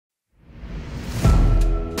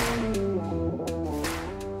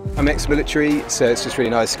I'm ex-military, so it's just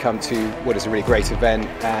really nice to come to what is a really great event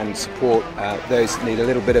and support those that need a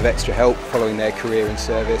little bit of extra help following their career in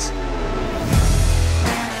service.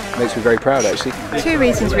 Makes me very proud, actually. Two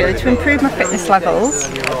reasons really: to improve my fitness levels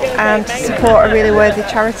and to support a really worthy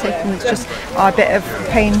charity. And it's just a bit of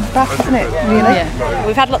paying back, isn't it, really? Yeah.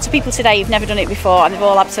 We've had lots of people today who've never done it before and they've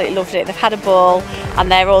all absolutely loved it. They've had a ball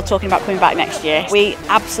and they're all talking about coming back next year. We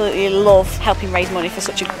absolutely love helping raise money for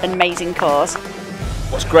such an amazing cause.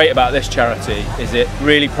 What's great about this charity is it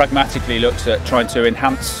really pragmatically looks at trying to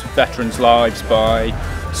enhance veterans' lives by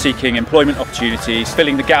seeking employment opportunities,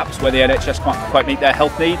 filling the gaps where the NHS can't quite meet their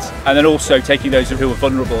health needs, and then also taking those who are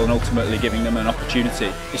vulnerable and ultimately giving them an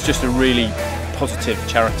opportunity. It's just a really positive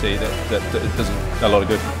charity that does a lot of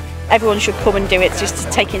good. Everyone should come and do it.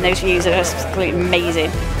 Just taking those views are absolutely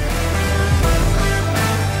amazing.